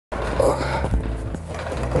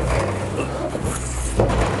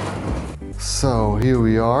So here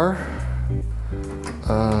we are.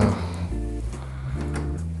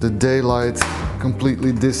 The daylight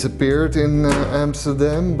completely disappeared in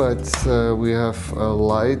Amsterdam, but we have a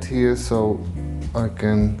light here, so I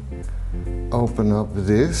can open up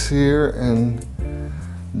this here, and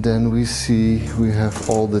then we see we have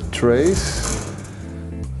all the trays.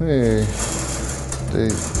 Hey, they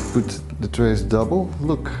put the trays double.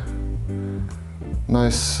 Look,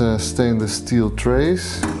 nice stainless steel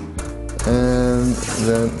trays, and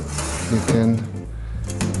then you can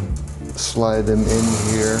slide them in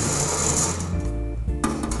here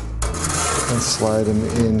and slide them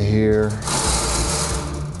in here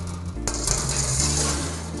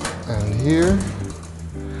and here.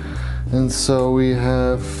 And so we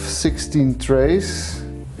have 16 trays,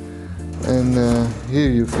 and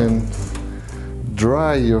here you can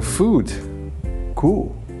dry your food.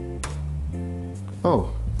 Cool.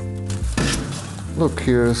 Oh, look,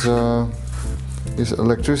 here's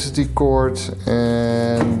electricity cord,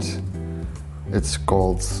 and it's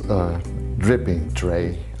called dripping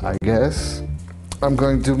tray, I guess. I'm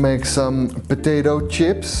going to make some potato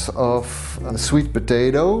chips of sweet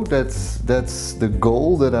potato. That's the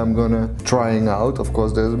goal that I'm gonna trying out. Of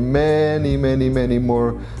course, there's many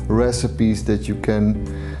more recipes that you can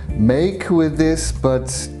make with this,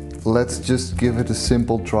 but let's just give it a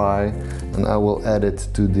simple try, and I will add it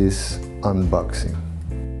to this unboxing.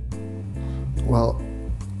 Well,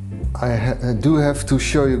 I do have to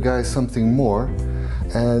show you guys something more,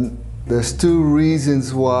 and there's two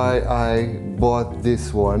reasons why I bought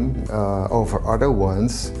this one over other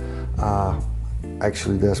ones.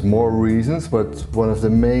 Actually, there's more reasons, but one of the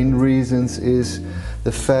main reasons is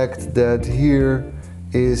the fact that here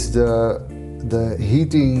is the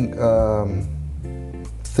heating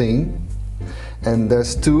thing, and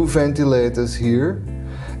there's two ventilators here,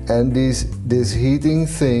 and this heating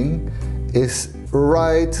thing is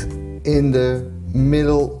right in the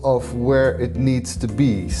middle of where it needs to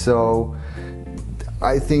be. So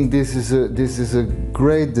I think this is a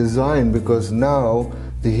great design, because now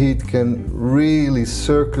the heat can really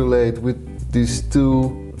circulate with these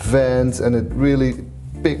two vents, and it really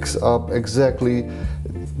picks up exactly.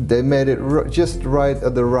 They made it just right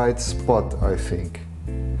at the right spot, I think.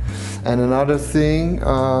 And another thing,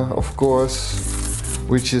 of course,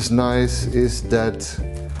 which is nice, is that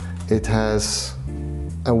it has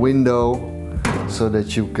a window so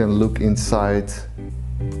that you can look inside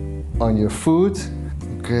on your food.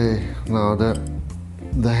 Okay, now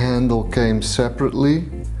the handle came separately.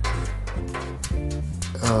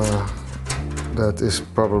 That is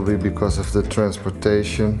probably because of the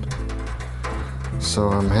transportation. So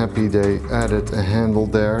I'm happy they added a handle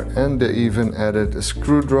there, and they even added a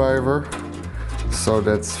screwdriver. So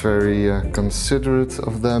that's very considerate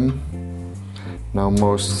of them. Now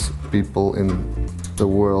most people in the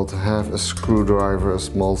world have a screwdriver, a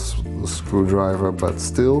small screwdriver, but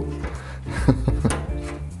still.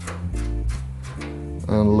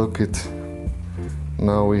 And look it,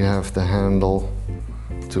 now we have the handle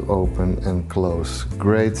to open and close.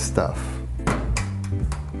 Great stuff.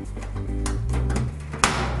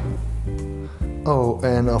 Oh,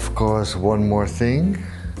 and of course one more thing,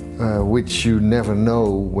 which you never know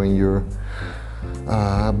when you're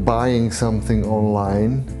buying something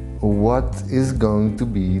online. What is going to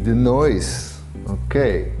be the noise?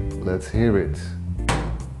 Okay, let's hear it.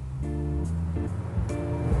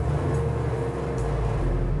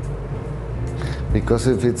 Because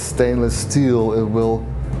if it's stainless steel, it will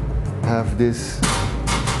have this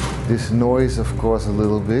noise, of course, a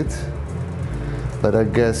little bit. But I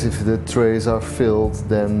guess if the trays are filled,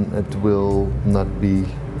 then it will not be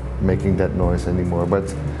making that noise anymore.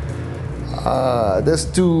 But there's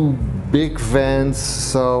two big vents,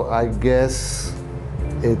 so I guess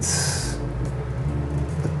it's,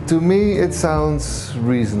 to me it sounds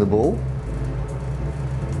reasonable.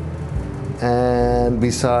 And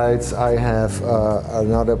besides, I have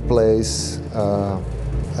another place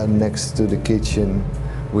next to the kitchen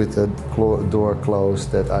with a door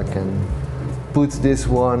closed that I can put this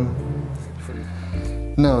one.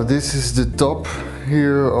 Now this is the top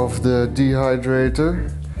here of the dehydrator.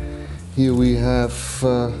 Here we have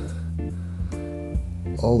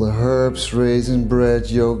all the herbs, raisin bread,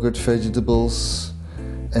 yogurt, vegetables,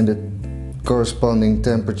 and the corresponding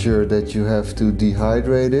temperature that you have to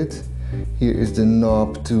dehydrate it. Here is the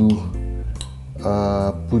knob to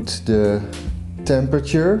put the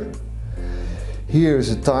temperature. Here is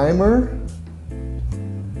a timer.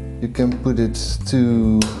 You can put it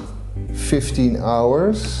to 15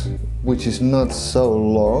 hours, which is not so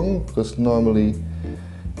long, because normally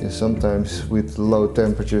sometimes with low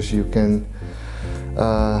temperatures you can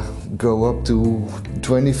go up to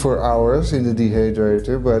 24 hours in the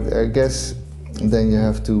dehydrator, but I guess then you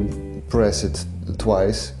have to press it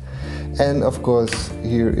twice. And of course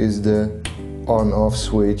here is the on-off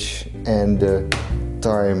switch and the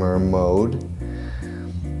timer mode.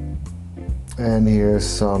 And here's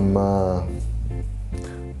some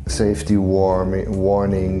safety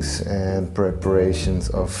warnings and preparations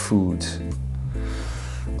of food.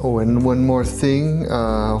 Oh, and one more thing,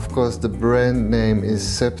 of course the brand name is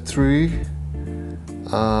Celery,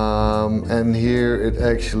 and here it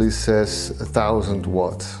actually says 1000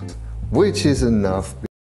 watts, which is enough.